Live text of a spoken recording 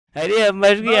Hari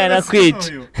amajwi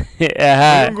yarakwica.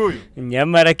 Aha.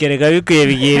 Nyamara kereka bikwiye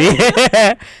bigiri.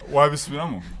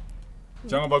 Wabisubiramo?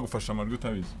 Cyangwa bagufasha amajwi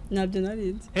utabizi? Nabyo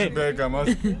narize. Mbega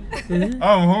amajwi.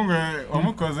 Muhungu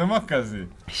wamukozemo akazi.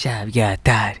 Sha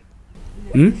byatari.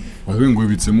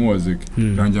 Wabingubitsemo wazege.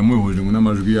 Ranjya muhuje mu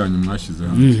n'amajwi yanyu mwashize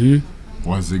hamwe.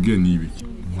 Wazege ni ibiki?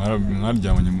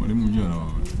 Mwaryamanye muri mubyara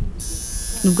wawe.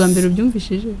 Nubwa mbere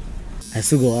ubyumvishije.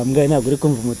 Asugo wambwa ntabwo uri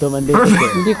kumva umutoma ndetse.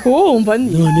 Ndi kuwumva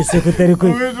ni. None se kutari ko.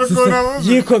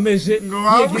 Yikomeje.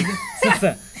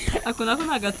 Sasa. Ako nako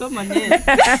nagatoma neza.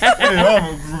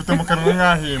 Gufite mu kanwa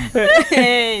nkahimba.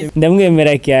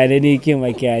 Ndamwemera cyane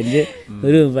n'icyuma cyanje.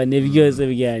 Urumva ne byose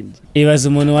byanjye. Ibaza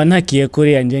umuntu wantakiye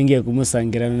kuri yanjye ngiye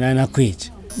kumusangirana nakwica.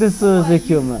 Dusoze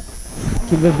cyuma.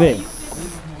 Kibebe.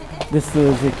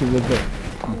 Dusoze kibebe.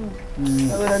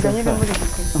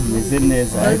 Umeze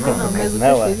neza ariko akazi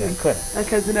nawe wakora.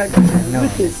 Akazi nagakora.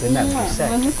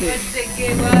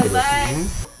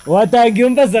 Watangiye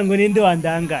umbaza ngo ninde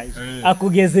wandangaje.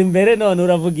 Akugeze imbere none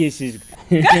uravugishijwe.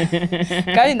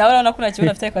 Kandi nawe urabona ko nta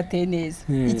kibazo afite kwateye neza.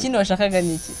 Ikindi washakaga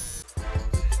ni iki?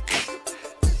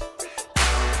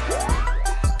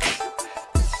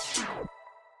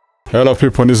 Hello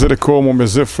people, nizere ko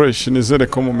mumeze fresh, nizere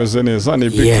ko mumeze neza, ni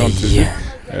BigTown TV.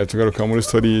 Tugaruka muri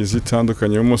story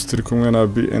zitandukanye, umunsi turi kumwe na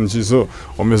BNGzo,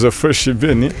 umeze fresh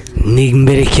Beni. Ni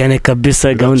imbere cyane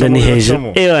kabisa, gahunda ni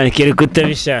hejuru. Kere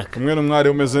kutabishaka. Kumwe n'umwari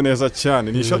umeze neza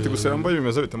cyane, ni ishati gusa yambaye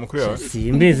bimeze bite mukuru yawe?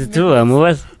 Simbizi tu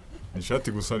amubaza. Ni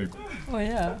ishati gusa ariko.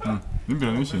 Oya.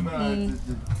 Nimbira n'ishati.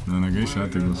 Nanaga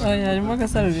ishati gusa. Oya, harimo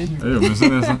agasarubeti. Umeze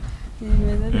neza.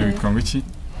 Kwanga iki?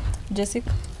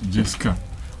 Jessica.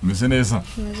 Umeze neza.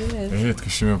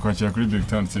 Twishimiye kwakira kuri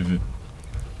BigTown TV.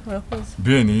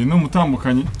 Beni no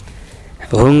mutambukanye.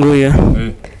 Nguyu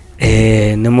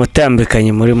ni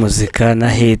mutambukanye muri muzika na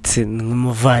hits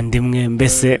n'umuvandimwe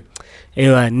mbese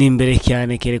ni imbere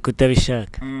cyane kere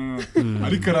kutabishaka.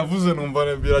 Ariko aravuze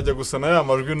numva birajya gusa na ya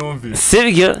majwi numvise.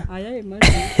 Sibyo?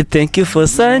 Thank you for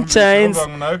sunshine.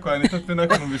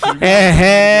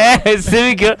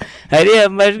 Sibyo? Hari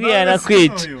amajwi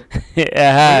yarakwica.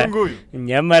 Aha.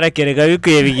 Nyamara kereka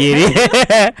bikwiye bigiri.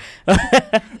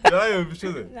 Yayo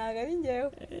bishoze. Nagari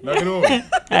ngewe. Nagiro.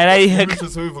 Arayihaka.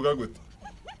 Bishoze bivuga gute?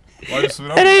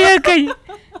 Wabisubira? Arayihaka.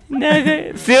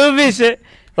 Siyumvishe.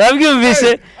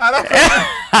 Wabyumvishe?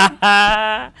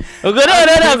 Ubwo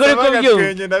rero ntabwo uri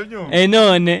kubyumva.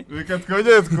 None. Reka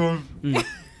twongere twumve.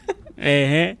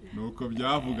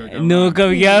 Nuko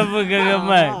byavugaga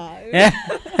man.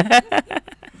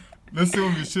 Nese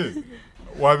wumvishe?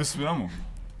 Wabisubiramo?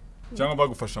 Cyangwa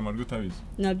bagufasha amajwi utabizi?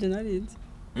 Nabyo narize.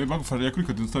 Bagufasha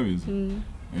yakurikira utabizi?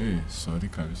 Sorry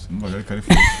kabisa. Numvaga ari kare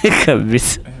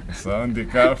kabisa. Sande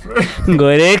kafe. Ngo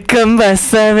reka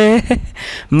mbasabe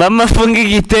mama funga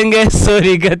igitenge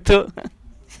sorry gato.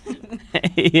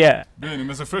 Beni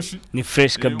meze fresh? Ni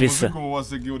fresh kabisa. Umuzigo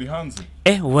wazege uri hanze?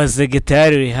 Wazege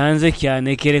tayari uri hanze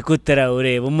cyane kere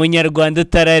kutarawureba. Umunyarwanda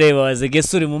utarareba wazege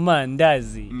suri mu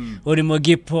mandazi. Uri mu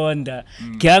giponda.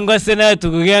 Cyangwa se nawe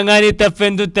tukugira nka Anita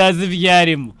Pendo utazi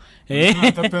ibyarimo.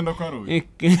 Anita Pendo ko aruye.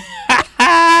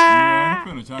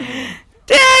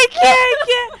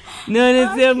 None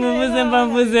se mumuze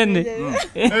mbavuze ne.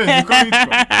 Niko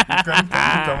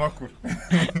bitwa makuru.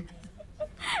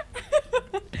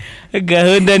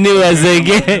 Gahunda ni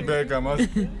wazege.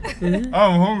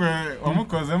 Muhungu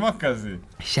wamukozemo akazi.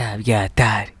 Sha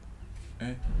byatari.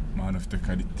 Mwana afite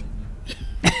karite.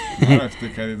 Mwana afite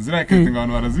karite. Zira karite ngo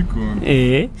abantu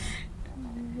barazikunda.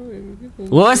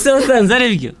 Wose usanze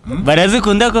ari byo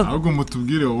barazikunda koko. Ahubwo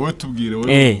mutubwire wowe tubwire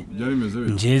wowe byari bimeze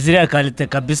bite? Nje zira karite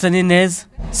kabisa ni neza.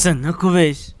 Sana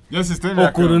kubesha. Ya system ya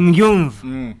Ukuri mbyumva.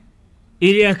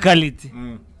 Iri ya karite.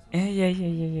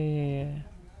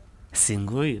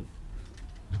 Singuyo.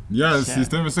 Ya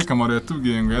system se Kamaro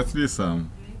yatubwiye ngo ya Trisam.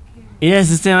 Iya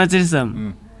system ya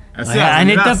Trisam.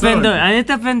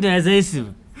 Anita Pendo yazayisiba.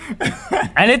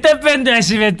 Anita Pendo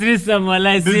yashibe Trisam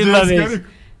wala simba bese.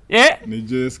 Ni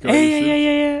Jessica.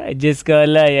 Jessica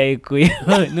wala yayikuye.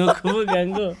 Nukuvuga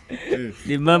ngo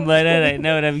ni mama rara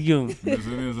nawe urabyumva.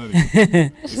 Neza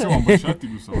ari. Ese wambaye ishati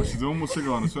gusa washizeho umusega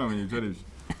abantu swamenye ibyo aribyo.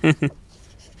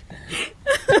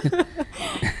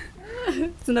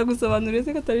 Sinagusobanuriye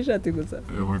se ko atari ishati gusa.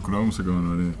 Wowe kuraba umusega abantu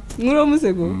bare. Nkuru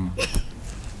umusego.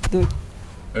 Okay.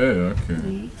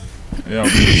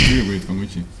 Ubwo witwa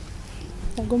nguki?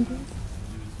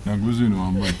 Naguze ni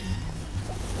wambaye.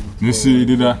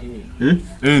 Nisirira.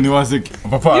 Ni wazeke.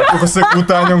 Papa, ukose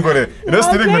kutanya ngore.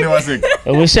 Restire ngo ni wazeke.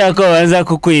 Ubushaka baza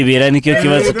kukwibira nicyo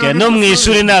kibazo cya no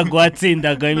mwishuri nago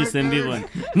watsindaga imise mbibona.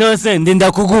 No se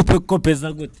ndinda kugupe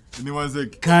kopeza gute. Ni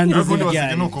wazeke. Kandi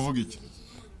wazeke no kuvuga iki?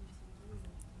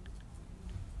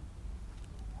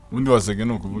 undi wazege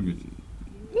no kuvuga iki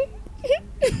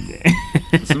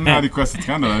Simwari kwasi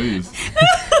kandi arabizi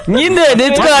nyine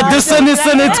nitwa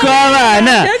dusone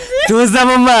tw'abana tuza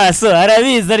mu maso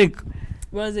arabizi ariko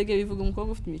wazege bivuga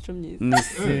umukobwa ufite imico myiza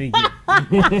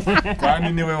kandi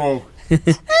niwe wowe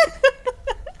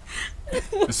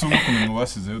ese ubu kumenwa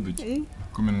basizeho duke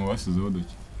kumenwa basizeho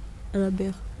duke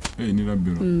Rabero ni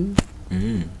Rabero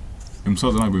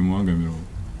umusaza ntabwo bimubangamira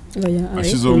oya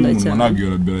ashizeho umuntu ntabwo iyo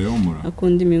Rabero yomora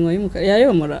akunda iminwa y'umukara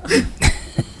yayomora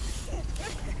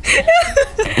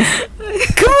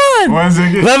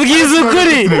babwiza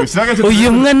ukuri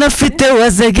uyu mwana afite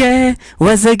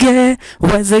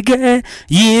wazege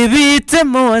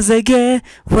yibitsemo wazege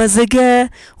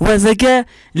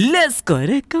let's go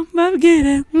reka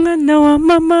mbabwire mwana wa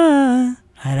mama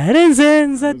ararenze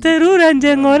nzaterura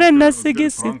nje nkore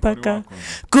nasigisi paka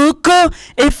kuko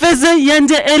ifeze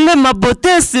yanjye elema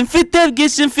bote simfite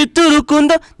bwinshi mfite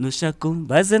urukundo nushaka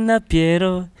umbaze na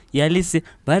Piero yalise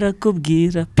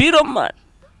barakubwira Piroman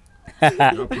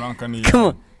Come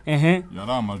on.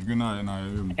 Yari amajwi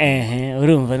nayo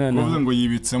urumva none uvuze ngo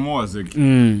yibitsemo wazege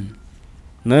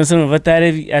none se numva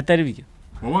atari byo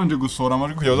wabanje gusora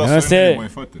amajwi kugira uzasore mu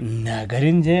ifate ntago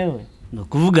ari njyewe no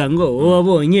kuvuga ngo wowe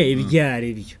wabonye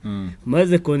ibyari byo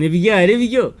maze kone ibyari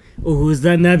byo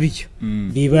uhuza nabyo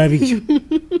biba byo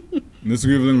nese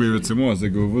uvuze ngo yibitsemo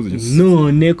wazege uvuze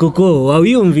none koko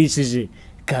wawiyumvishije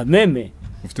kameme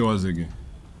ufite wazege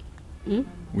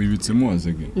wibitsemo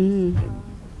wazege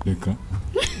reka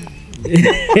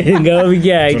ngabo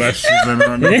byaye turashize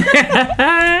none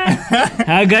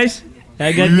hagash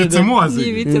wibitsemo wazege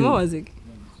yibitsemo wazege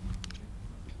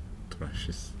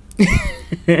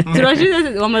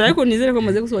turashize wamaze ariko nizere ko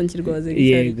umaze gusobanukirwa wazege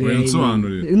yego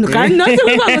nsobanurira kandi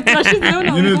natwe kuvuga ngo turashizeho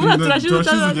no turashize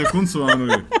ugiye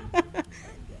kunsobanurira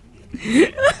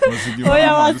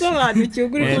oya wasobanukiwe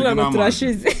uguri kuvuga ngo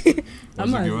turashize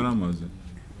wazege baramaze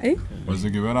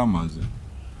wazege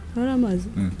baramaze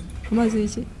amazi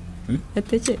y'iki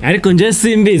yateke ariko nje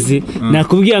simbizi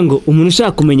nakubwiye ngo umuntu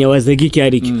ushaka kumenya wazege iki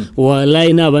ariko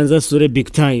wallahi nabanza sure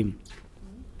BigTown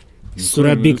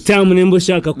sura BigTown nimba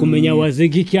ushaka kumenya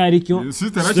wazege iki ariko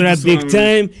sura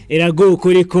BigTown irago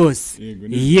ukuri kose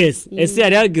yes ese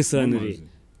yari yagisobanuriye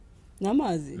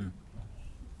n'amazi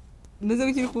neze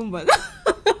gukiri kumva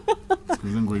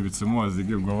kuze ngo ibitsemo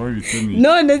wazege ngo aho ibitsemo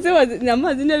none se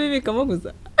n'amazi n'abibikamo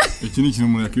gusa iki ni ikintu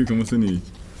umuntu yakibikamo se ni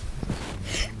iki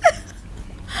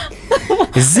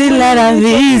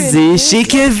zilarabizi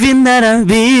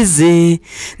shikevindarabizi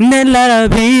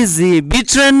nelarabizi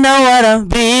bitrena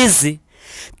warabizi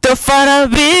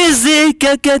tofarabizi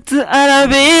keketu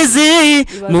arabizi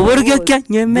mu buryo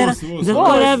kanyemera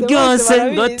nzakora byose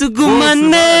ngo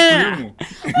tugumane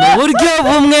mu buryo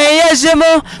bumwe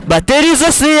yajemo bateri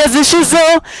zose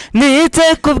yazishizeho nite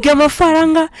ku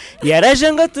by'amafaranga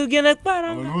yaraje ngo tugene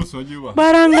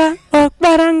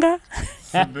baranga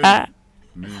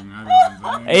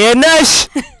nash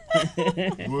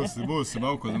bose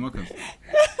bawukozemo akazi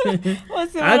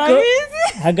bose barabizi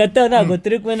hagati aho ntabwo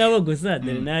turi kumwe nabo gusa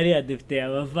dore nari adufite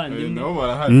abavandimwe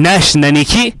nash na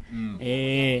niki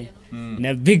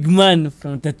na big man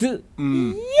from Tattoo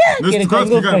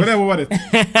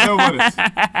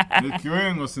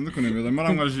nikiwe ngo sindi kunemeza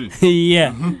marangwa ji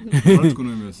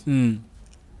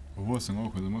bose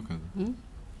bawukozemo akazi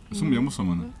ese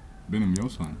muyamusomana bene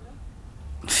muyamusomana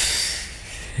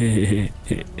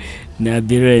na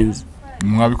birenze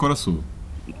mwabikora so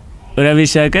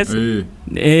urabishaka se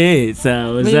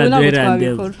sawa zaduherande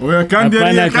oya kandi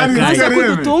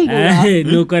gutungura ese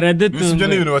nuko aradutunga ibyo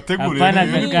ni ibintu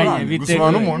wateguriye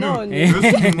gusoma n'umuntu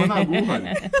ese ntabwo uhari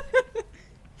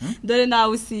dore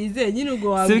nawe usize nyine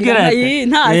ubwo wabwira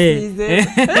ntasize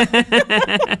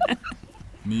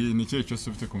ni cyo cyose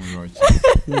ufite ku mubiri wawe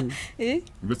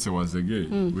uretse wazege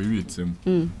wibitsemo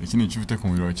iki ni icyo ufite ku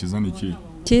mubiri wawe kiza ni iki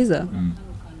kiza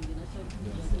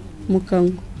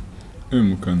mukango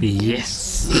mukango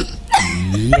yes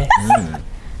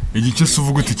igice se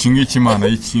uvuga uti iki imana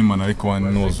y'ikimana ariko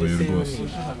wanozoye rwose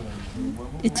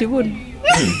ikibuno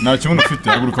nta kibuno ufite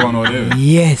haguruka abantu barebe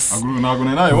yes haguruka ntabwo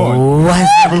nawe wabonye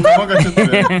hagurukamo agace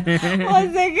turebe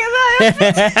wazege nayo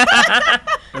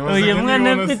uyu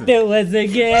mwana mfite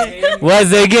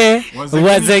wazege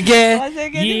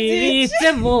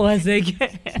yibitsemo wazege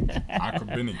ako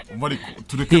bene bari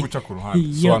tureke guca ku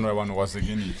ruhande sobanura abantu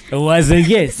wazege ni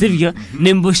wazege sibyo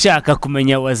nimba ushaka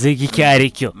kumenya wazege icyo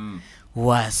ari cyo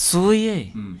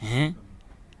wasuye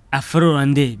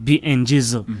Afrorande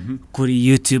BNGzo kuri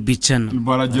YouTube channel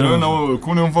baragerayo nawe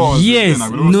kubone umva wazege yes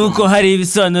nuko hari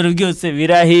ibisobanuro byose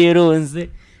birahirunze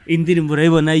indirimbo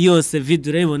urayibona yose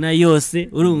video urayibona yose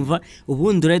urumva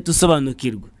ubundi urahita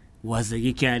usobanukirwa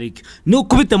wazege cyaricyo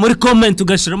nukubita muri comment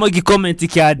ugashiramo igicomment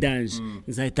cya danje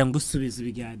nzahita ngusubiza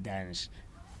ibya danje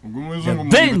ubwo muzungu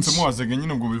mubitsemo wazege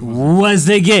nyine ubwo bivuze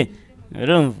wazege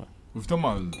urumva ufite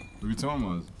amazi ubitsemo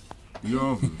amazi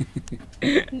yo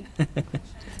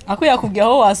ako yakubwiye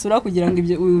aho wasura kugira ngo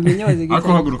ibyo ubimenye wazege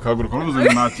ako haguruka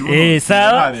n'ubuzima nta kibazo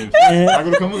sawa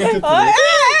haguruka mu gatetero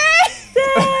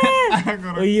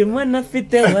uyu mwana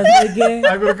afite wazege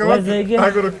wazege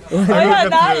haguruka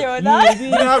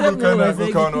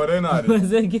abantu barenare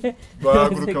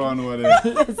bahaguruka abantu bareba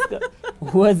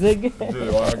wazege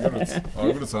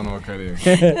wahagurutse abantu bakareba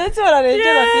ndetse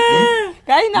bararebye bafite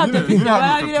kandi ntabyo mfite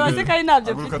barabireba se kandi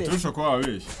ntabyo mfite haguruka turusha ko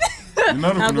wabeshya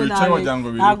inarukuntu wicaye wagira ngo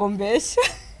biri ntago mbeshya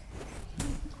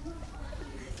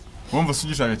wumva se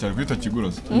ugishaka cyane kwita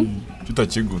kigurose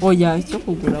tutakigura oya icyo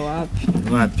kugura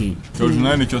wapi cya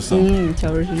original nicyo sa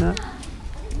cya original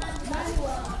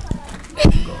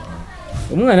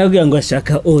umwana avuga ngo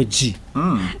ashaka OG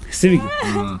sibyo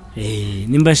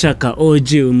nimba ashaka OG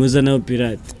umuzana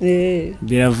pirate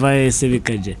birava ese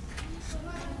bikaje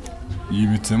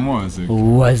yibitsemo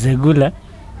wazegula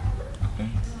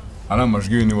ari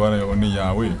amajwi ni warayone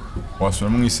yawe wasura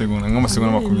mu isegonda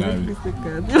nk'amasegonda 20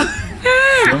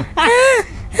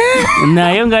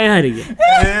 nayo ngayo hariga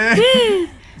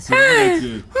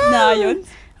nayo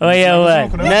oya wa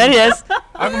narias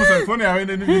ako musafone yawe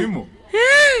ni birimo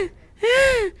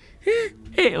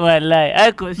wallahi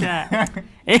ako sha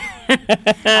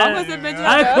ako se beje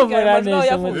ako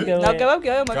muranesha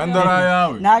nakababwiye ayo kandi ara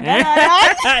yawe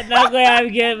nako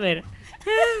yabyemera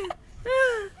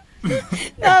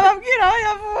nababwira aho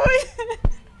yavuye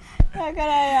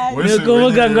ni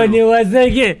ukuvuga ngo ni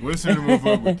wazege wese uri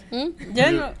muvuga gute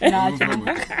njyewe ntacyo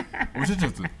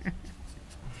ucecetse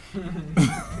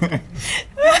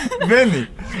Beni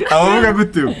abavuga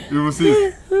gute ubusisi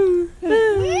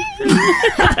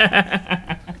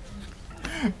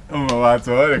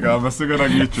watsoreka amasegonda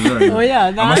nk'icumi oya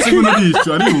amasegonda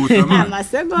nk'icumi arihuta man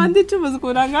amasegonda icumi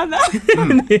uzikundangana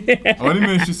abari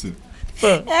menshi se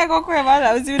yego kwe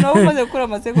bana uzi ibintu umaze gukora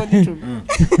amasegonda 10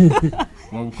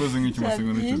 wabukoze nk'iki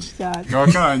amasegonda 10 kaba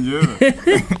karangiye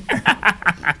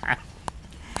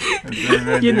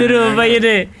yindurumva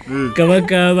yine kaba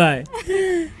kabaye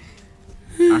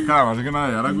akabaje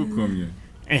nawe yaragukomye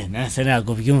nase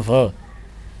ntabwo byumva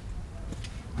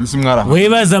bisi mwara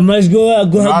wibaza amajwi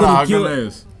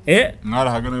waguhagurukiye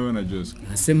mwarahagana we na Jose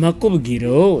ase mpakubwira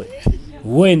wowe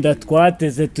wenda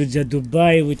twateze tujya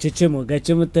Dubai bucece mu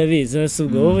gace mutabizi bose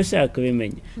ubwo wowe ushaka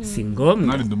bimenya si ngombwa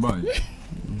mwari Dubai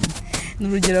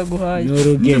n'urugero guhaye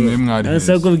n'urugero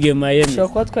asa kubwiye Miami ushobora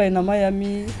kuba twari na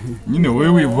Miami nyine wowe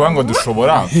wivuga ngo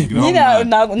dushobora nyine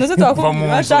nuze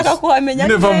twakubwira ashaka kuhamenya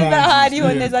neza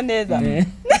hariho neza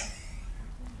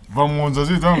va mu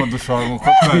nzozi ngo dushobora ngo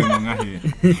twari nkahe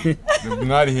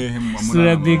mwari hehe mu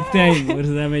sura BigTown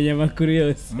uzamenya amakuru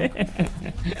yose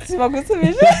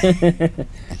sibagusubije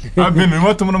abene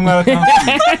watumuna mwaratanze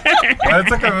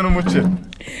aretse kamera umuce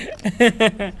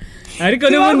ariko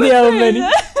n'ubundi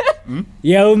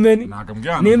yawumeni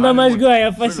nimba amajwi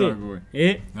yafashe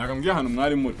nagambye hano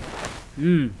mwari muri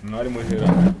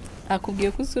hera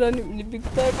akubwiye ko usura ni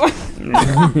BigTown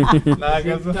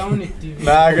naga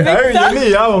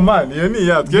ni yabo man iyo ni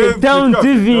ya BigTown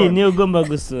TV ni ugomba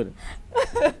gusura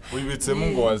wibitsemo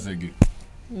ngo wazege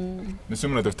nese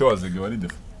umuntu adafite wazege wari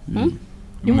defa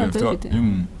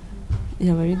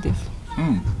yabari defa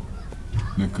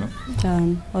neka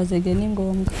cyane wazege ni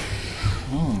ngombwa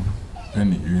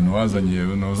yani ibintu wazanye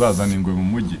uzazana ingwe mu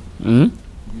mujyi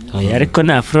oya ariko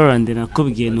na Florent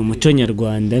nakubwiye ni umuco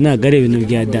nyarwanda ntago ari ibintu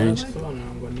bya danje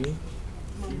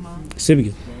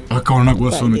sibyo akabona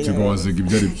gusobanukirwa wazege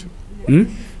ibyo ari byo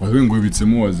wawe ngo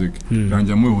wibitsemo wazege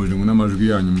rangira muhuje ngo n'amajwi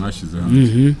yanyu mwashize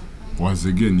hamwe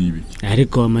wazege ni ibiki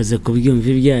ariko wamaze kubyumva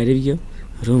ibyo ari byo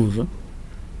urumva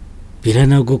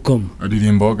biranagukoma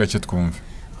aririmbaho gake twumve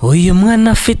uyu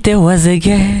mwana afite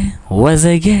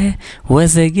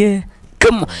wazege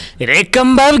reka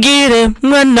mbabwire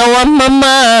mwana wa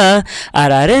mama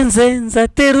ararenze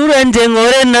nzaterura nje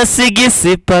nkore na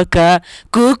sigisi paka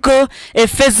kuko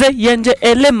efeze yanje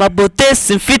elema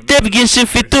botesi mfite byinshi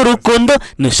mfite urukundo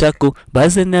nushaka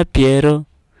baze na Piero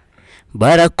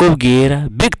barakubwira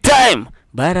big time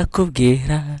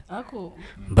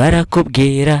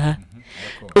barakubwira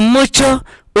umuco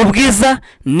ubwiza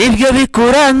nibyo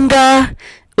bikuranga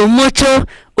umuco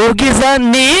ubwiza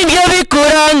nibyo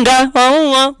bikuranga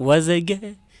wazege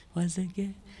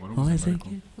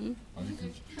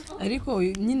ariko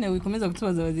nyine wikomeza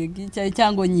gutubaza wazege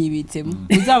cyangwa nyibitsemo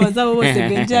uzabaza abo bose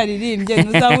benje yaririmbye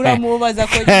ntuzabura mubaza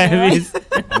ko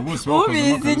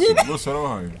ubizi nyine bose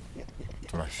barabahaye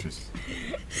turashize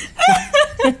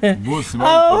bose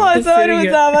abo bose bari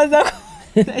buzabaza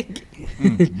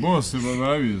bose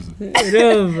babizi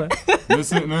urumva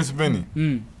nese Benny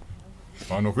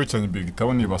abantu kwicanye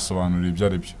BigTown nibasobanura ibyo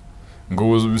ari byo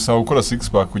ngo bisaba gukora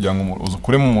 6 pack kugira ngo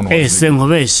ukuremo umuntu ese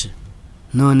nkubeshe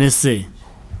none se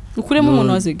ukuremo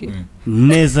umuntu wazege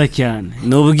neza cyane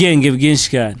ni ubwenge bwinshi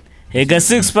cyane ega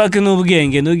 6 pack ni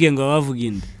ubwenge n'ubwenge bavuga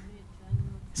inda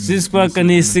 6 pack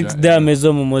ni 6 dame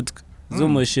zo mu mutwe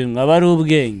z'umushinwa aba ari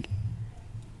ubwenge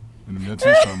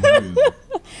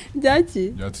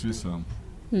byaki byatrisam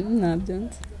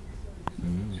nabyanze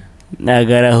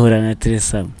nagarahura na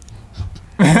Trisam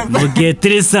mugihe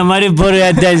Trisam ari boro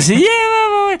ya dance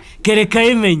yewe kereka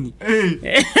yimenye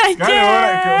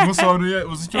musobanuye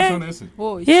uzi icyo sonese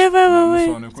yewe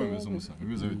musobanuye ko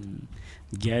bizo bite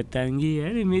byatangiye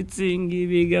ari mitsingi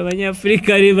biga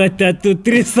abanyafrika ari batatu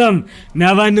Trisam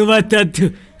n'abantu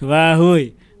batatu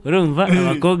bahuye urumva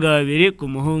abakobwa babiri ku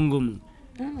muhungu umwe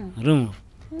urumva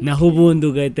naho ubundi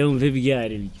ugahita wumva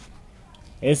ibyari byo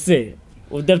ese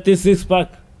udafite 6 pack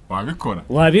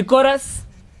wabikora se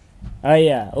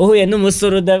aya uhuye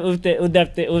n'umusore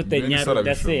udafite nyaro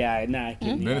dase ya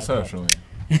Benny sarashoboye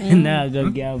naga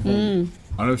byava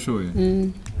arashoboye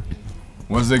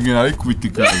wazegera ari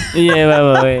kubitika ye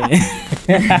baba we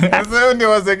ese ndi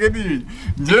wazegera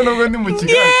nje nubwo ndi mu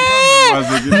kigali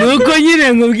wazegera nuko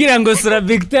nyine ngubwira ngo sura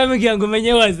BigTown kugira ngo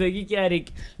umenye wazega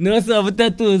icyareke nose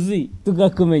abutatuzi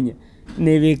tugakumenya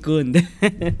nibikunda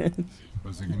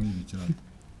wazegera ni cyane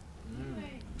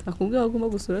akubwira agomba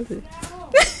gusura se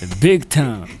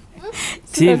BigTown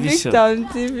TV show BigTown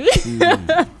TV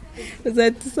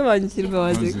uzahita usobanukirwa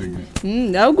wazega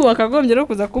ahubwo bakagombye no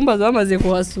kuza kumbaza bamaze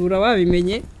kuhasura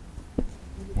babimenye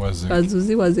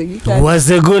bazuzi wazega icyareke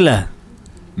wazegula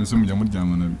nese mujya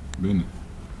muryamana Benny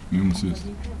niyo musisi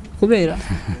kubera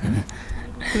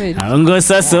aho ngo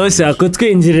sasa ushaka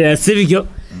kutwinjirira sibyo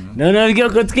none byo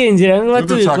kutwinjira ngo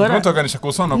batubikora ntukaganisha ku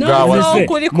busobanuro bwawe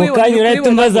mukanyura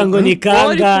tumbaza ngo ni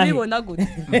kangahe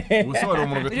ubusobanuro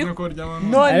umuntu gatumwe ko ry'abantu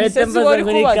none se wari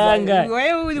kubaza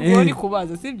wewe uri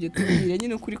kubaza sibyo tubwire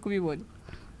nyine ukuri kubibona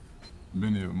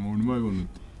Benny umuntu mabibona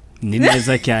ni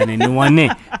neza cyane ni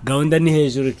wane gahunda ni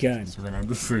hejuru cyane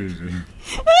banadusuje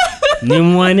ni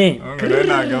mwane ngare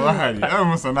naga bahari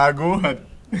musa nago uhari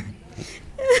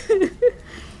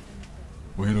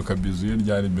uheruka bizuye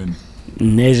ryari Benny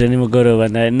neje nimugoroba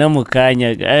no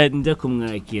mukanya njya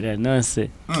kumwakira nonse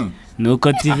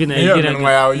nuko TV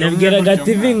nabwiraga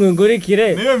TV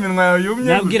ngurikire niyo minwa yawe yumye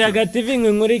nabwiraga TV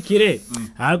ngurikire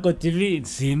ahako TV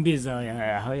simbiza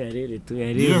aho yarere tu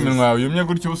yarere niyo minwa yawe yumye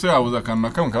gutyo use yabuza akantu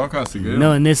nakamwe kaba kasigaye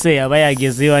none se yaba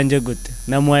yageze iwanje gute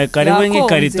namuhaye karibu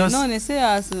nk'ikarito none se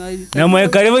namuhaye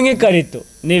karibu nk'ikarito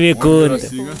nibikunda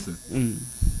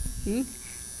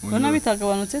bona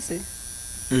bitagabanutse se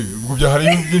ubwo byahari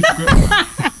byinshi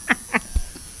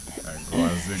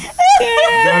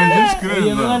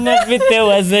Yemana fite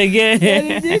wazege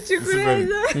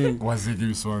wazege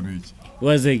bisobanuye iki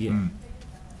wazege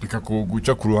reka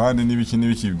kuguca ku ruhande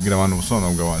n'ibiki bwira abantu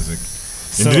ubusobanuro bwa wazege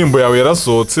indirimbo yawe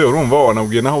yarasohotse urumva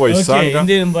wanabwiye naho bayisanga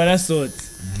indirimbo yarasohotse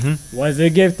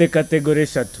wazege ifite kategori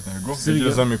 3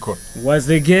 sigeza mikoro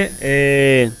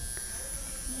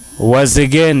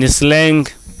wazege ni slang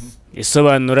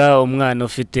isobanura umwana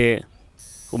ufite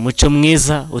umuco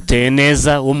mwiza uteye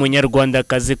neza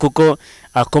w'umunyarwandakazi kuko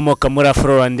akomoka muri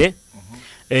Afro-Rwanda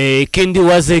ikindi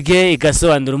wazege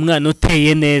igasobanura umwana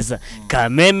uteye neza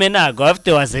kameme ntago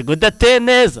afite wazege udateye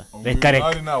neza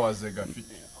reka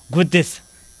gute se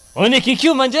one iki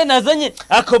cyuma nje nazanye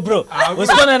ako bro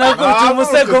usona nakuruta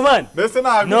umusego man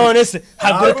none se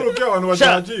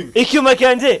haguruka icyuma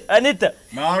cyanje Anita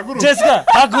Jessica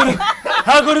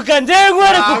haguruka nje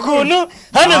ngware kukuntu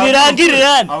hano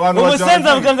birangirira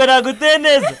umusenza mukanga naguteye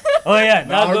neza oya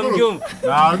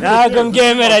ntago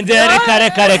mbyemera nje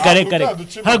reka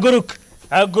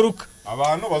haguruka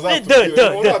abantu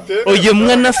bazatubwira uyu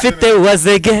mwana afite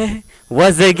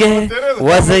wazege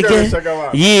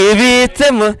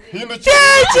yibitsemo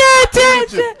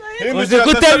uzi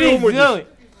kutabizi nawe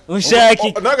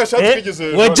ushaki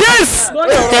wajesi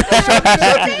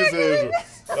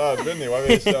Benny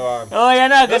wabeshya abantu oya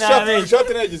naga nabeshya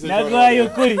nagwaye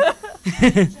ukuri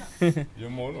uyu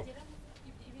muntu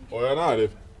oya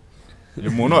narebe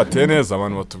uyu muntu ateye neza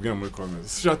abantu batubwira muri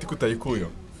comments ishati kutayikuyo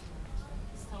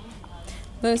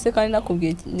none se kandi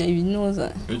nakubwiye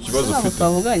ibinuza ikibazo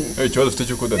ufite ikibazo ufite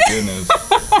cyo kudateye neza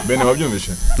Benny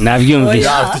wabyumvishe nabyumvishe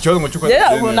afite ikibazo ngo cyo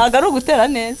kudateye neza ntago ari ugutera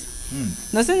neza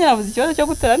nose nyavuze ikibazo cyo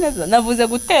gutera neza navuze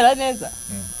gutera neza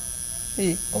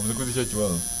uvuze ko icyo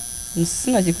kibazo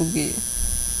sinakikubwiye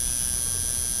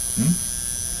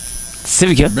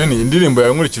sibyo Benny indirimbo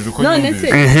yawe nkurikije uko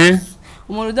yumvise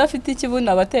umuntu udafite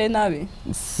ikibuno abateye nabi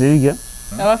sibyo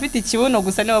abafite ikibuno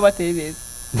gusa nibo bateye neza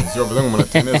Sio bavuga ngo umuntu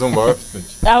ateye neza ngo bafite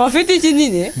iki abafite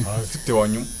ikinini abafite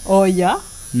wanyuma oya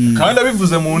kandi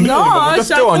abivuze mu ndi ngo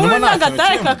badafite wanyuma nta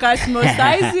gatare kakashimo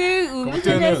size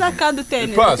umeze neza kandi uteye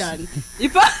neza cyane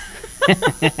ipa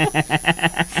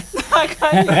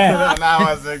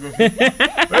nawaze gufite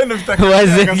wenda ufite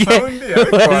akasaundi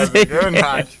ariko waze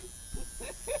ntacyo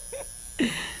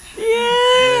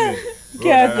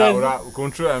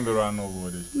ukunshuro ya mbere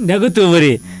uranuburiye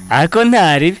ndagutuburiye ariko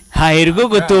ntari hahirwa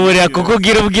gutuburira kuko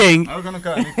ugira ubwenge ariko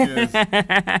n'akana ni keza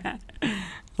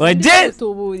waje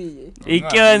tuburiye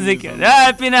ikibazo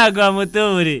hapi ntabwo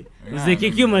wamutuburiye uzeke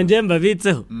icyuma njye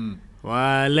mbabitseho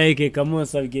like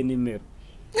kamusabye nimero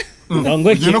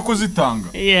ugiye no kuzitanga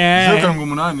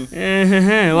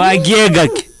 0.8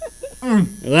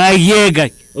 wagiye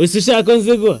gake usi ushaka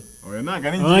nziguha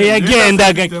oya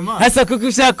genda gake hasa kuko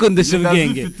ushaka kundusha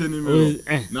ubwenge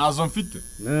nazo mfite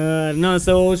no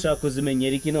se wowe ushaka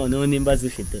kuzimenyera iki noneho nimba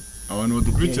zifite abantu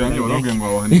badukurikiranye barabwiye ngo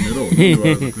babaha nimero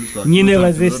nyine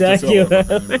bazishakiye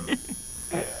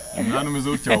umwana umeze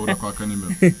gutya wabura kwaka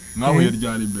nimero nawe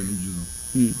yaryari imbere n'ibyizo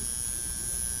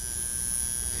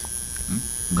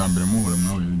bwa mbere muhure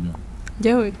mwawe yaryari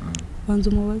njyewe banza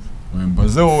umubaze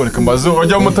mbaze wowe reka mbaze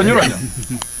wajya mutanyuranya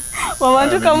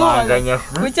wabanje ukamubaza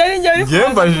kucyari njye uri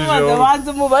kubaza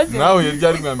banza umubaze nawe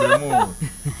yaryari bwa mbere muhure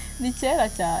ni kera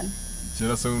cyane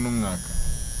kera se n'umwaka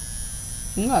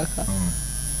umwaka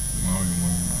nawe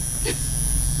mwaka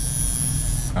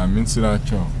nta minsi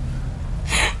iracyo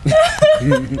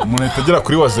umuntu ahita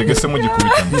kuri wazege se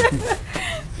mugikubitana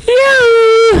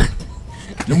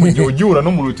yo mu gihe ugihura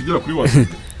n'umuntu uhita ugera kuri wazege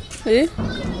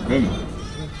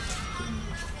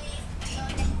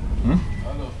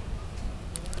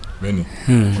bene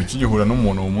ukigihura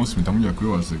n'umuntu uwo munsi mpita mujya kuri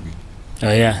wazege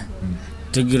oya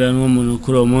tugira n'umuntu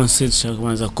kuri uwo munsi dushaka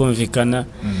kubanza kumvikana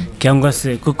cyangwa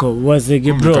se kuko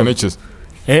wazege bro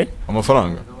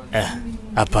amafaranga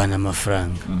apana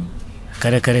amafaranga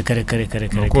kare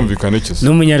kumvikana iki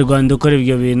n'umunyarwanda ukora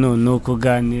ibyo bintu no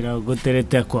kuganira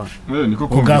guteretekwa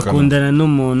ugakundana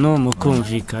n'umuntu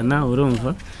mukumvikana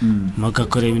urumva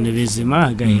mugakora ibintu bizima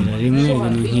agahera rimwe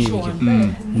ibintu nk'ibyo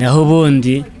naho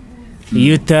ubundi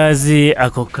iyo utazi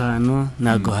ako kantu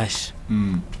naguhasha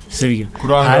sibyo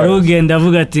hari ugenda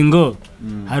avuga ati ngo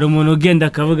hari umuntu ugenda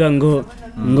akavuga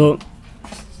ngo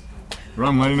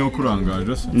Ramwari no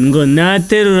kurangaje se ngo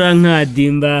naterura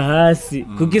nkadimba hasi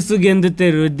kuko isi ugenda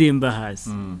uterura udimba hasi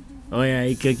oya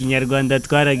icyo kinyarwanda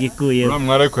twaragikuye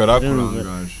Ramwari ko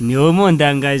yarakurangaje niwo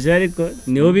mundangaje ariko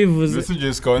niwo bivuze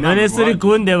none se uri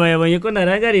kundeba yabonye ko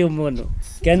narangariye umuntu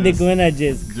kandi kumwe na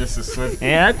Jesse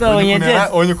ariko abonye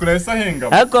Jesse onye kuresa henga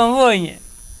ariko mbonye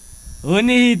ubu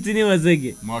ni hiti ni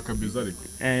wazege mwaka bizariko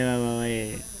baba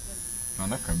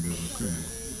nana kambezo kwe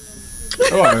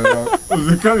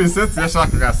uzika bisetse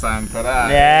yashakaga santara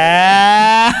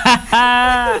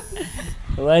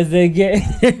wazege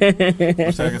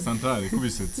ushaka santara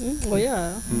kubisetse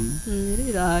oya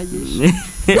irahagije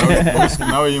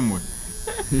nawe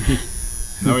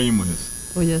yimuhe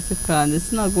oya se kandi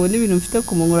sinago n'ibintu mfite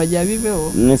ku munwa rya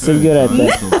bibeho nese byo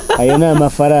rata ayo ni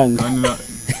amafaranga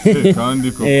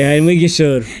kandi ko harimo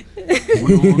igishoro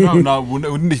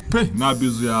undi pe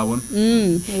nabizu yabona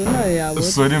nayo yabona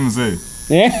sorry mzee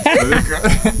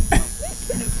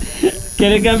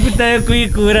kereka mfite ayo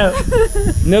kuyikura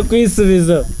no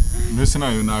kuyisubiza mbese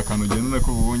nayo ni akantu ugenda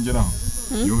ko kubongeraho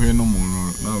iyo uhuye n'umuntu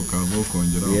nawe ukava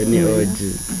ukongeraho iyo ni oji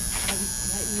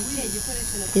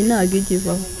ntabwo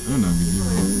igivaho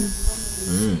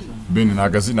bene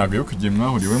ntabwo yo kugiye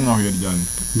mwahuriwe mwahuye ryane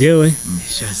yewe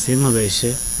shase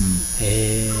nkobeshe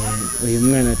uyu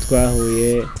mwana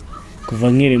twahuye kuva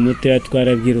nkiri muto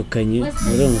yatwarabyirukanye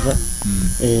urumva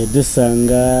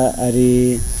dusanga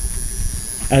ari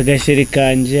agasheri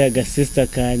kanje agasista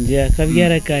kanje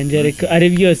akabyara kanje ariko ari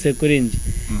byose kuri nje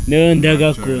niyo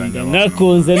ndagakunda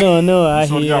nakunze none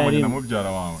wahira ari mubyara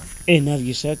wawe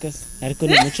ntabwishaka se ariko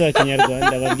ni umuco wa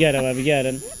kinyarwanda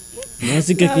babyarana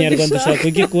munsi ke kinyarwanda ushaka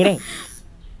kugikuraho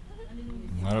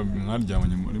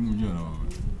mwaryamanye muri mubyara wawe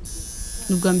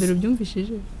ubwa mbere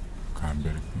ubyumvishije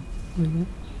kambere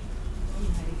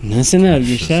nase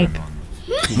ntabwishaka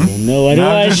no wari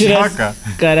washira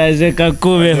karaje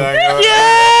kakubeho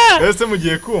ese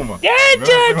mugiye kuma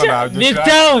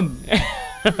BigTown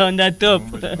on the top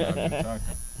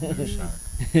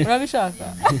urabishaka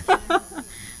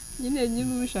nyine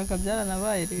niba ubishaka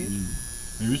byaranabaye rero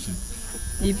ibiki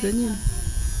ibyo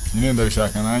nyine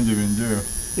ndabishaka nanjye bingereho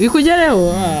bikugereho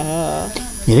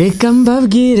reka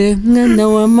mbabwire mwana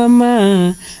wa mama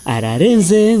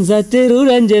ararenze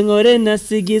nzaterura nje nkore na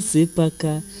sigisi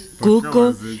paka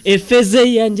kuko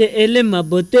efeze yanjye elema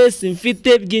bote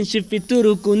simfite byinshi mfite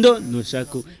urukundo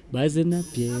nushaka baze na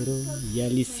Piero ya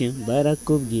Lucien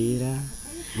barakubwira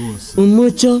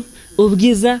umuco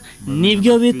ubwiza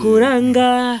nibyo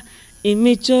bikuranga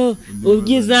imico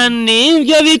ubwiza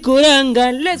nibyo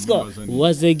bikuranga let's go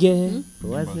wazege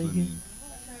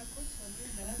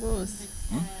bose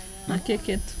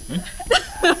akeketo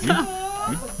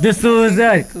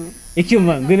dusuze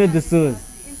icyuma ngwino dusuze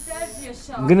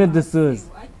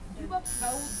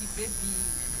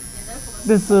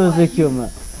dusuze icyuma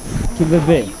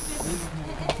kibebe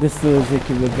dusuze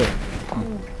kibebe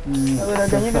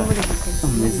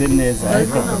umeze neza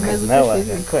ariko nawe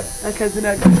wagakora akazi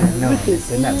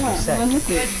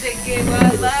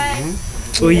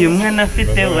uyu mwana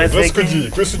afite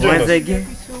wazege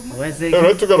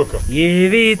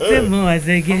yibitsemo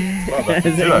wazege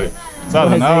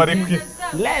saza nawe ari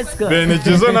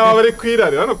benegezo nawe bari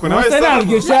kwirarira no kuna wese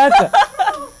ntabwo ushaka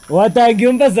watangiye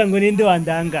umbaza ngo ninde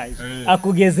wandangaje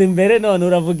akugeza imbere none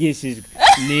uravugishijwe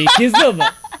ni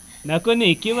ikizuba nako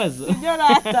ni ikibazo ibyo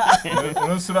rata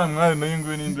urasura mwari no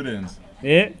yinguye n'indurenze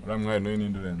uramwari no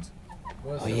y'indurenze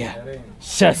oya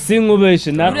shasi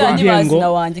nkubeshe nakubwiye ngo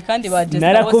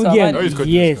narakubwiye ngo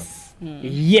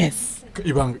yes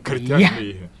ibanga karita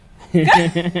yahiye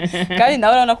kandi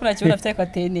nawe urabona ko nta kibazo afite ko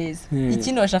ateye neza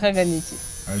ikindi washakaga ni iki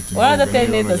urabona ateye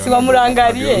neza si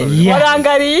wamurangariye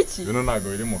warangariye iki bino ntabwo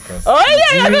biri mu kazi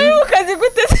oya biri mu kazi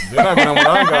gute ntabwo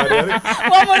namurangariye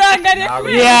wamurangariye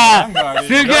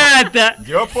sigata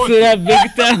sura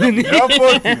BigTown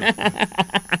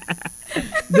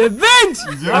the bench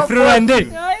afurande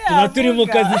tuba turi mu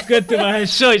kazi twe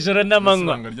tubahasho ijoro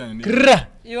n'amanywa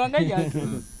ibanga ryanjye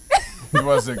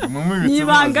wazege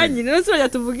ibanga nyine no turajya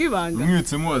tuvuga ibanga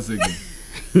mwitsemo wazege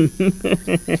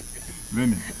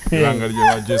bene ibanga rye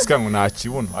ba Jessica ngo nta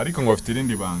kibuno ariko ngo afite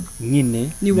irindi banga nyine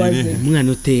ni wazege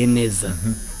umwana uteye neza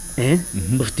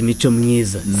ufite imico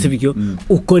myiza sibyo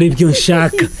ukora ibyo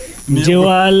nshaka nje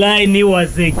wallahi ni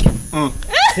wazege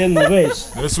sengubeshe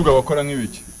ese uga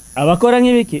bakora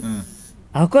nk'ibiki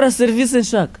abakora service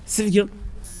nshaka sibyo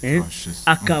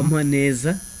akampa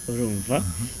neza urumva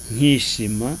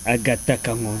nkishima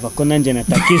agataka nkumva ko nanjye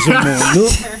natakije umuntu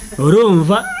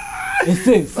urumva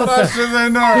ese sasa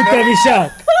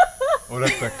kutabishaka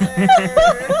urataka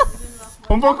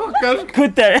umva ko kaje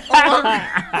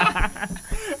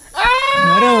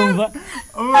urumva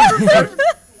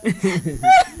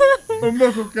umva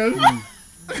ko kaje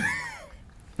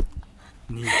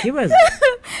ni ikibazo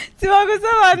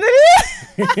sibagusobanuriye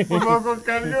umva ko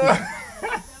kaje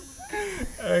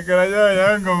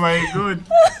Karajya my good.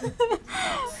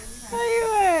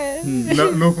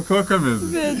 Nuko kaba kameze.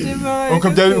 Uko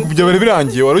byari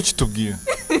birangiye wari ukitubwiye.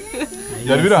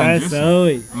 Byari birangiye.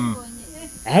 Sawa.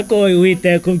 Ako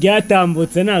witaye ku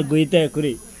byatambutse ntago witaye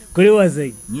kuri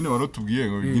wazege. Nyine wari utubwiye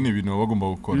ngo nyine ibintu bagomba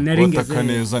gukora. Bataka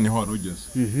neza niho wari ugeze.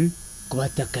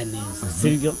 Kubataka neza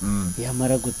sibyo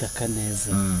yamara gutaka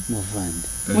neza muvande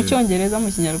mu cyongereza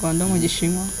mu kinyarwanda mu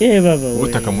gishimo baba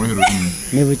utaka muri rurimi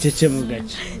ni bucece mu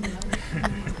gace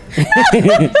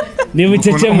ni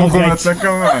bucece mu gace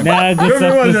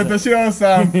nagusafasha adashiraho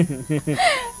samba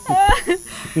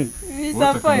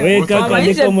weka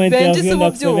kandi comment interview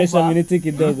ndakusomesha minute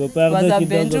kidogo pardon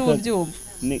kidogo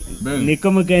ni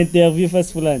kama ka interview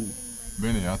fast fulani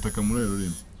bene ataka muri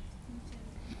rurimi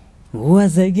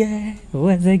wazege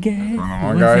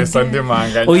manga sande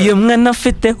manga uyu mwana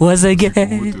afite wazege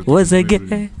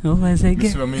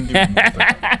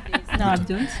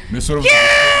ntabyo mesoro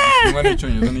umwana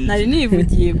icyongereza ni nari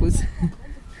nivugiye gusa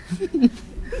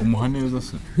umuha neza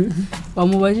se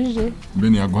bamubajije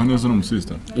bene yaguha neza no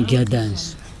musista bya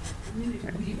dance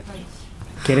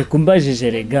kere kumbajije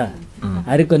rega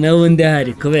ariko nawe undi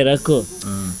hari kubera ko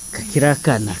kakira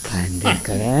kana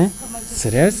kandeka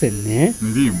serese ne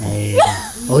ndirimbo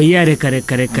oya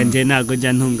reka nje nago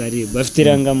jya ntungaribo afite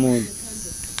irangamuntu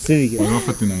sibyo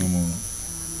bafata irangamuntu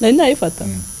nari nayifata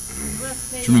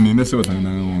 14 se batanga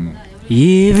irangamuntu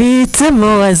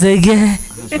yibitsemo wazege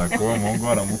sakuba mungu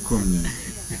aramukomye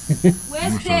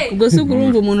ubwo se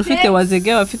urumva umuntu ufite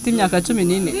wazege afite imyaka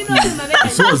 14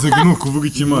 ese wazege ni ukuvuga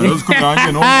ikimana uzi ko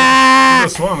nanjye no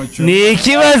ni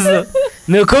ikibazo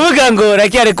ni ukuvuga ngo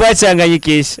uracyari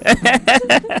kwacanganyikisha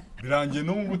birangiye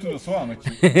n'ubu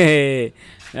tudasobanukiwe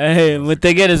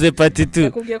mutegereze pati 2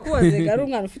 nakubwiye ko wazega ari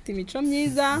umwana ufite imico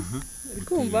myiza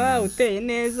kumva uteye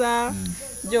neza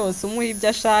byose umuha ibyo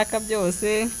ashaka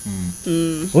byose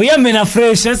uyamena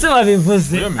fresh ese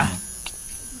wabivuze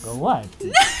what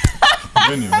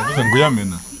bene bavuze ngo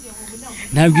uyamena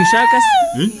ntabwo ushaka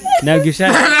ntabwo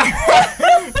ushaka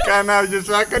kanabyo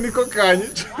ushaka niko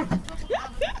kanyica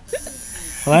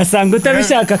wasanga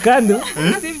utabishaka kandi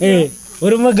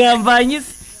uri umugambanyi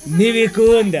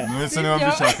ntibikunda mwese niba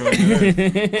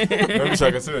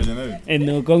mbishaka se bagene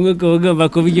nuko nguko ugomba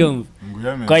kubyumva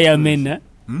ko yamena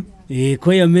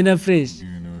ko yamena fresh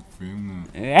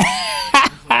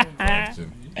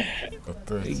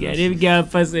yari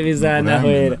byapase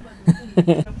bizanahwera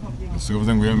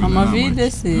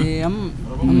amavide se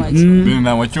amajwi bene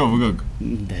nta macyo bavugaga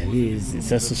ndabizi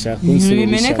sasa ushaka kunsubira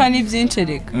bimeneka ni byinshi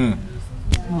reka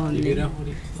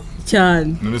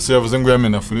cyane none se yavuze ngo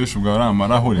yamena fresh ubwo ari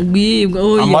amarahure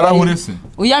bwibwa amarahure se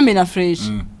uyamena fresh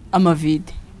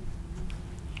amavide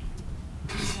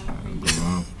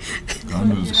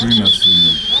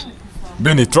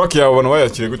Beni track yawe abantu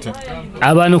bayakire gute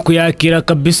abantu kuyakira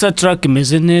kabisa track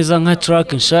imeze neza nka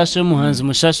track nshasha muhanzi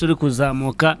mushasha uri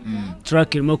kuzamuka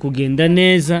track irimo kugenda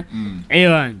neza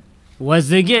ewan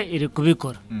wazege iri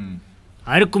kubikora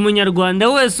ariko umunyarwanda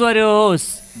wese wari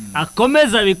hose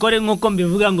akomeza bikore nkuko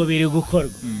mbivuga ngo biri gukorwa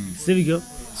sibyo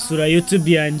sura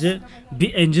YouTube yanje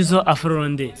BNGzo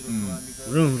Afrorande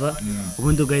urumva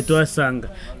ubundi ugahita wasanga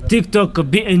TikTok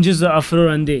BNGzo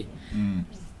Afrorande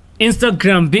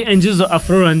Instagram BNGzo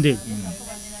Afrorande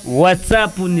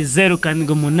WhatsApp ni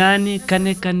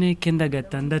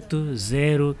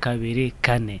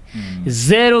 084466024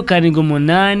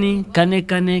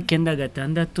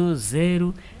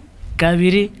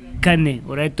 084466024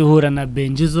 urahita uhura na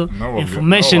Benjizo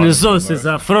information zose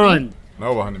za Afrorande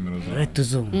nawo baha nimero zawe urahita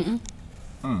uzumva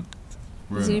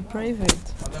ziri private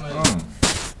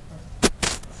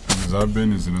za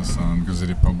Beni zirasanzwe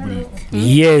ziri public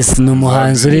yes ni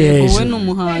umuhanzi uri hejuru wowe ni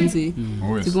umuhanzi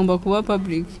zigomba kuba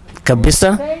public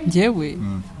kabisa njyewe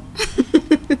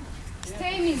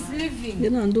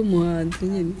yana ndi umuhanzi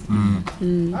nyine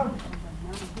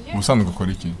ubusanzwe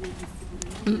ukora iki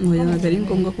oya ntabwo ari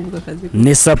ngombwa kuvuga akazi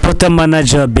ni supporter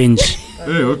manager Benji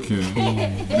okay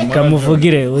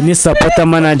kamuvugire ni supporter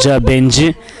manager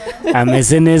Benji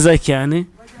ameze neza cyane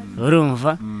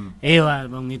urumva ewa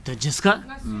bamwita Jessica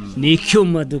ni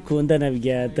icyuma dukundana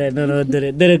byata no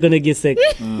dore ko nagiseka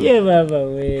ye baba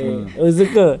we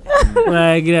uziko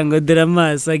wagira ngo dore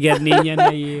amaso ajya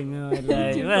n'inyana y'inka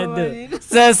wallahi bado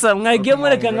sasa mwagiye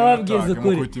mureka nkababwiza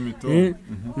ukuri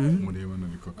murebana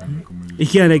biko kandi ko muri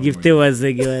icyana gifite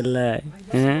wazege wallahi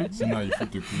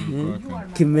sinayifite kuri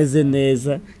kimeze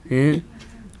neza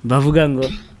bavuga ngo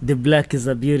the black is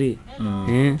a beauty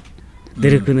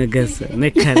dore kuna gasa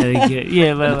nekararyo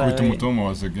ye baba kwita umutomo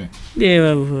wazege ye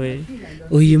baba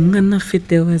uyu mwana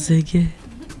afite wazege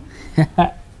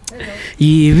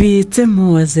yibitse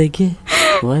mu wazege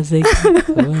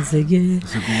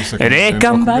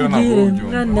reka mbabwire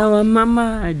mwana wa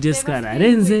mama Jessica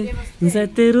ararenze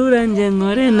nzaterura nje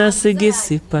nkore na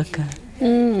sigisi paka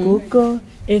kuko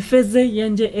efeze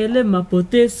yanje ele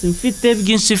mapotesi mfite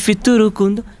byinshi mfite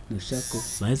urukundo nushako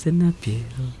baze na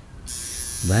Piero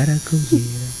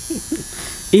barakubwira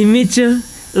imico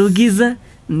ubwiza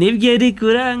nibyo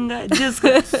rikuranga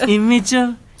Jessica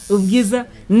imico ubwiza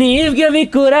nibyo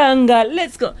bikuranga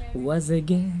let's go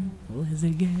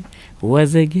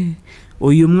wazege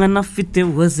uyu mwana afite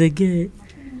wazege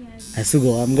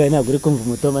asugo wambwa ntabwo uri kumva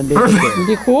umutoma ndetse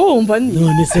ndi kuwumva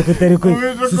none se kutari ko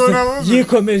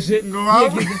yikomeje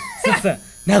sasa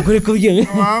ntabwo uri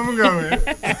kubyemera wambwa we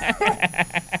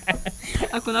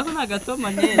ako nako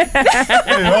nagatoma neza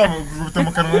gufite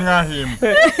mu kanwa nk'ahimba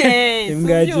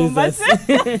imbwa Jesus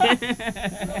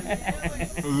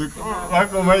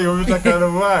bakoma yobita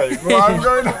karwaye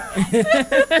wambwa we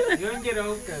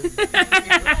yongeraho kazi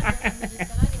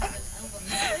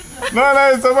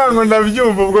none soma ngo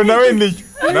ndabyumva ubwo nawe nicyo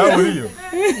nawe uriyo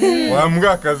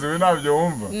wambwa akazi we nabyo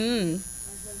wumva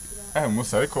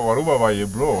musa ariko warubabaye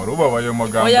bro warubabaye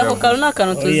amagambo oya ko karo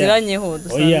nakantu tuziranyeho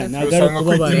oya nagara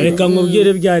kubabara reka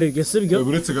nkubwire byaribyo sibyo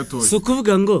uretse gatoya so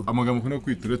kuvuga ngo amagambo kuno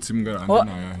kwituretse imbwa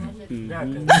andi nayahe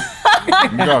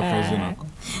ngakoze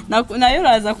nako nayo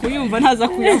uraza kuyumva ntaza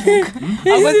kuyavuga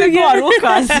ahubwo se ko wari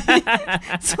ukazi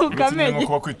sukamenye nko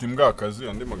kuba kwita imbwa akazi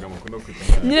andi magambo kuno kwita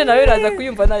nyine nayo uraza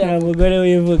kuyumva nayavuga umugore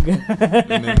wivuga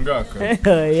ni imbwa akazi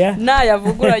oya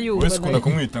nayavuga urayumva wese kuna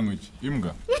kumwita ngo iki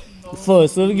imbwa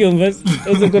Force ubyumva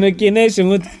uzi ukuntu kinesha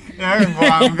umutwe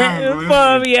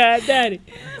ya dari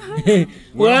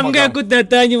wambwa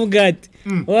kutatanya umugati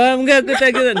wambwa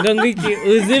kutagiza ngo iki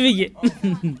uzibye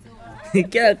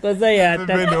cyakoza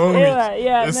yataka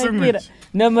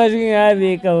n'amajwi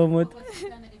nk'abika mu mutwe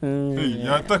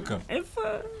yataka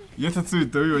yatatse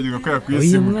bitawe wibagirwa ko yakwisi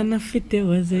uyu mwana afite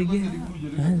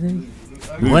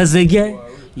wazege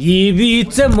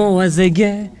yibitsemo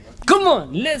wazege come on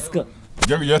let's go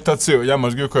yatatse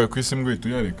yamajwi ko yakwisi mbwita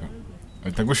uyareka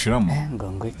ahita gushiramo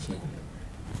ngo iki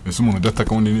ese umuntu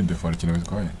udataka undi ni defara kintu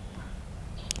bitwaye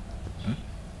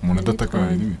umuntu udataka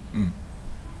ari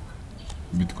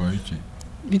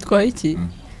bitwaye iki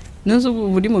nose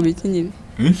buri mu biki nyine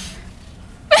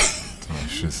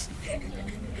turashise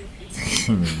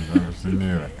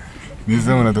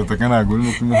nize umuntu udataka ntabwo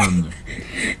urimo kumuhamya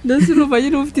nose uruva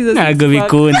nyine ufite izo ntabwo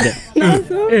bikunda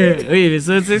oye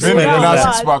bisotse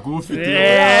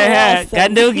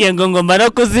kandi ugiye ngo ngomba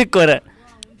no kuzikora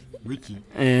wiki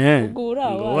ubwo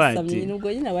urawasamye nubwo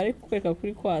nyine bari kukwereka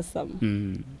kuri kwasama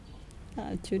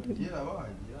ntacyo urimo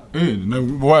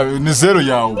ni zero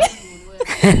yawe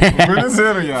ubwo ni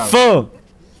zero yawe 4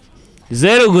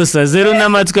 zero gusa zero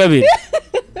n'amatwi abiri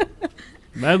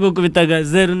bagukubitaga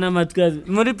zero n'amatwi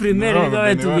abiri muri primaire niga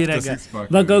batubwiraga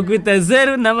bakakubita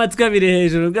zero n'amatwi abiri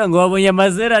hejuru uvuga ngo wabonye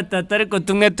amazero 3 ariko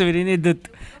tumwe tubiri ni duto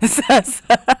sasa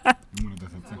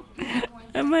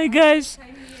oh my gosh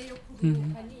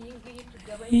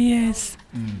yes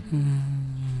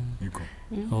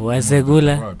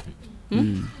wazegula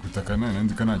kutaka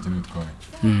nandi kana kintu bitwaye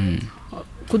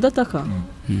kudataka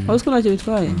aho nta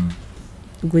bitwaye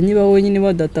ubwo niba wowe nyine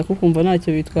badataka ukumva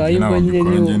ntacyo bitwaye ubwo nyine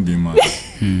niwo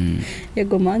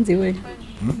yego manzi we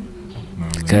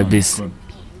kabisa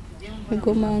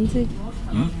yego manzi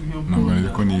ntabwo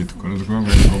ariko nitwa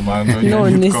ngo manzi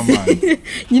none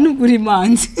nyine ubwo uri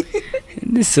manzi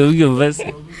nisubye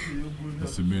umvase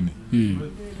sibene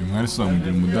umwari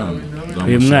somugira umudamu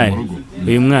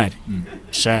uyu mwari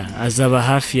sha azaba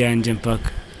hafi yanjye mpaka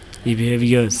ibihe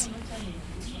byose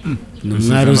ni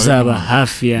umwari uzaba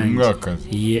hafi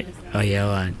yanjye oya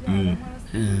wani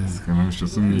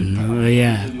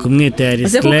oya kumwita ya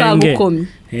risilenge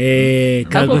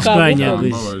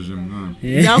kagushwanyaguye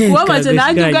yakubabaje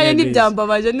nanjye ubwayo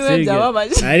ntibyambabaje niwe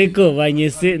byababaje ariko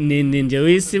banyese ninjye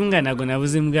w'isi mbwa ntabwo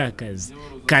nabuze imbwakazi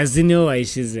kazi niwo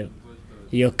wayishyizeho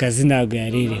iyo kazi ntabwo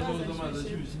yaririho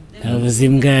nabuze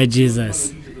imbwa ya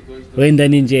Jesus wenda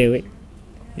ni njyewe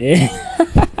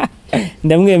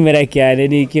ndamwemera cyane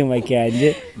n'icyuma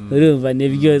cyanjye urumva ni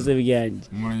byose byanjye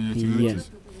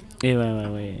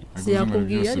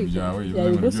siyakubwiye ariko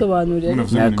yabigusobanurira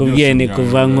nakubwiye ni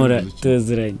kuva nkora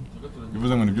tuziranye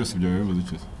bivuze ngo ni byose byawe bivuze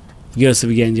iki byose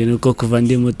byanjye ni uko kuva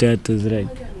ndi muto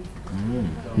yatuziranye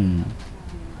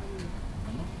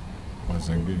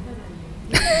wazangiye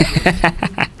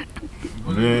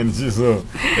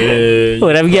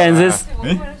urabyanze se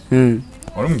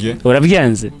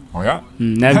urabyanze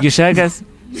ntabwo ushaka se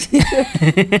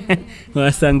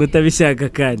wasanga utabishaka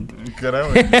kandi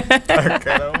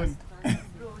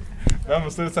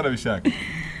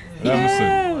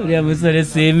uriya musore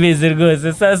simbizi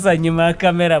rwose sasa nyuma ya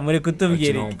kamera muri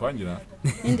kutubwira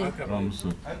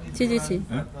iki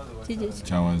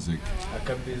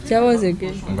cyawazege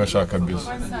ngashaka bizo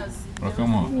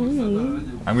urakamuha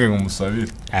amwe ngo musabire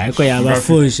ariko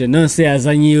yabafushe nose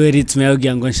yazanye iwe ritme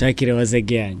yagira ngo nshakire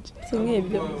wazege yanjye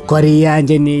ko ari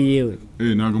yanjye niyiwe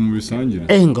ntago mubisangira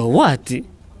ngo what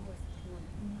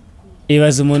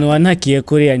ibaza umuntu wantakiye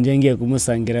kuri yanjye ngiye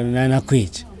kumusangira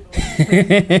nanakwica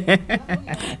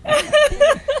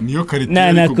niyo karite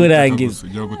nanakurangiza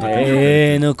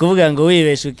ni ukuvuga ngo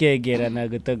wibeshe ukegera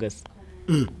nagutogose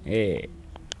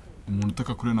umuntu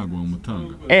utaka kure ntabwo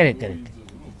wamutanga reka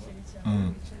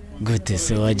gute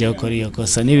se wajya gukora iyo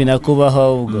kosa n'ibinakubaho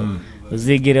ahubwo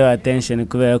uzigireho attention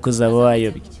kubera ko uzaba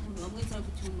wayobye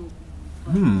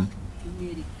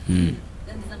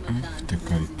ufite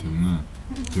karite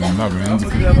ntabwo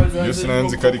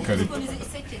nanzi ko ari karite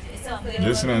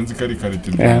Yesu nanzi kari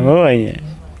karite abonye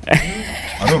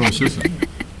aroroshye se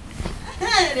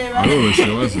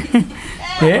waze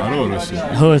aroroshye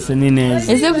hose ni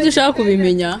neza ese kuki ushaka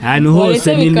kubimenya ahantu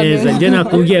hose ni neza njye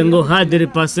nakubwiye ngo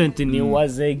 100% ni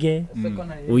wazege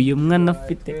uyu mwana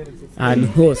afite ahantu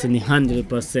hose ni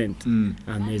 100%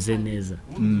 ameze neza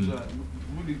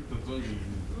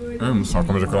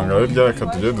musakomeje kurangara irya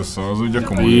katuje dusoza ujye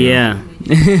kumurira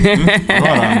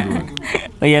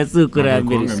oya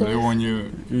sukurambere mbere wonye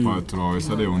patro wawe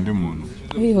sare undi muntu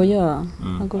oya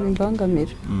ntabwo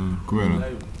bimbangamira kubera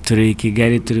turi i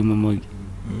Kigali turi mu mugi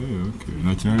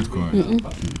nta kintu bitwaye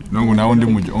nango nawe undi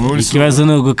mugi ikibazo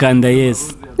ni ugukanda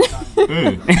yes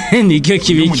nicyo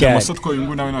kibi cyane amasatwaye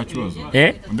ingu nawe nta kibazo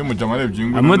undi mugi amarebye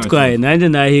ingu amutwaye nanjye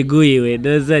nahiguyiwe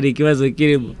doza ari ikibazo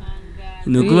kirimo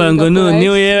ni ukuvuga ngo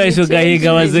niwe yabashe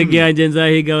ugahiga wazege yanjye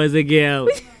nzahiga wazege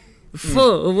yawe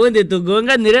ubundi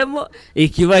tugonganiremo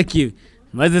ikiba kibi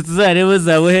maze tuzarebe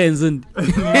uzaba uhenze undi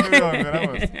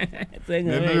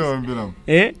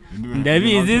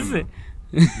ndabizi se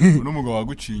n'umugabo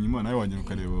waguciye inyuma nawe wagenda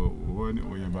ukareba uwo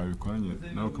babikoranye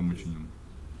nawe ukamuca inyuma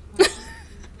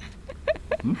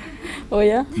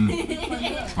oya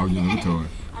wagenda gute wowe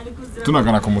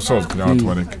tunagana ku musozo kugira ngo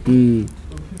tubareke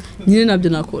nyine nabyo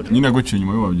nakora nyine guciye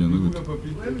inyuma yo wabigenza gute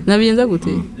nabigenza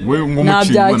gute we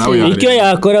ngumuciye nawe icyo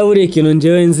yakora buri kintu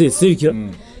njewe nzi sibyo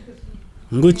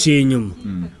nguciye inyuma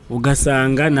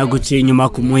ugasanga naguciye inyuma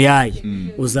ku muyayi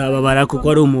uzababara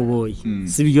kuko ari umuboyi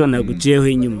sibyo naguciyeho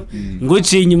inyuma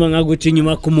nguciye inyuma nkaguciye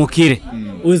inyuma ku mukire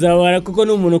uzababara kuko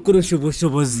n'umuntu kurusha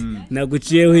ubushobozi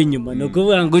naguciyeho inyuma no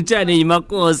kuvuga ngo ucane inyuma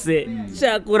kose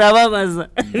shaka urababaza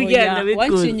byanda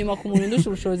bikuru wanciye inyuma ku muntu ndusha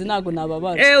ubushobozi nago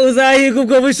nababara uzahiga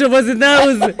ubwo bushobozi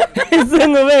nawuze ese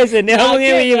nkubeshe ni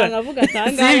hamwe wiba ngavuga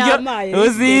tanga yamaye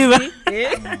uziba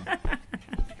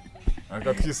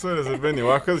aka twisoreze Beni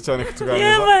wakoze cyane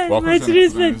kutuganiriza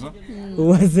wakoze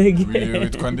wazege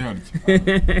witwa ndi harya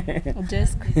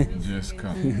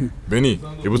Jessica Beni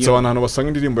ibutsa abantu hano basanga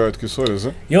indirimbo yawe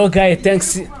twisoreze yo guy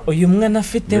thanks uyu mwana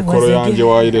afite wazege mikoro yanjye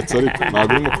wayiretse ariko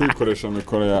ntabwo urimo kuyikoresha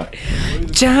mikoro yawe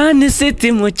cyane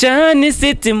sitimu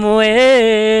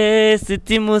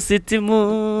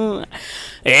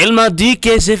Elle m'a dit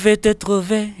que je vais te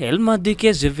trouver, elle m'a dit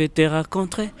que je vais te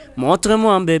rencontrer.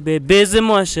 Montre-moi un bébé,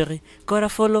 baise-moi chérie. Kora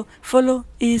follow,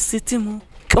 isitimu.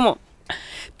 Come on.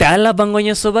 Tala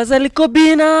bangonyo sobaza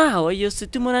likobina, oyo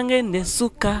sitimu nangende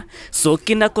suka.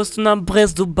 Sokina kostuna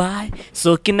Brest Dubai,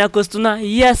 sokina kostuna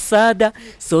Yasada,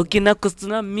 sokina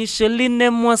kostuna Micheline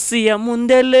Mwasi ya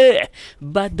Mundele,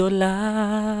 Badola.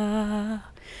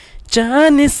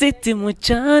 Chani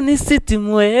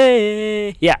sitimu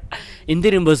ya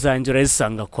indirimbo zanjye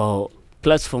urazisanga kwa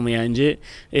platform yanjye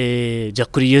jya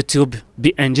kuri YouTube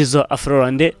BNGzo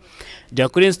Afrorwande, jya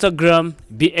kuri Instagram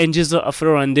BNGzo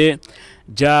Afrorwande,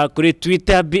 jya kuri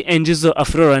Twitter BNGzo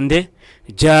Afrorwande,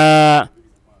 jya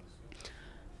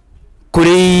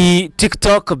kuri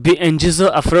TikTok BNGzo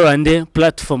Afrorwande,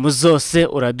 platform zose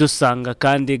uradusanga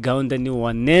kandi gahunda ni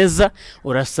waneza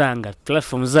urasanga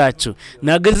platform zacu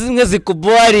naga zimwe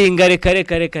zikuboringa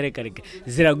reka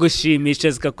ziragushimisha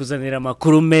zikakuzanira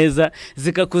amakuru meza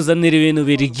zikakuzanira ibintu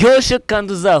biryoshye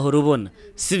kandi uzahora ubona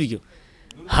sibyo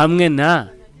hamwe na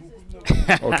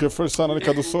Okay first sana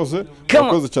reka dusoze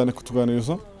wakoze cyane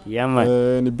kutuganiriza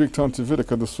ni BigTown TV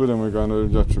reka dusubire mu biganiro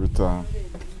byacu bitaha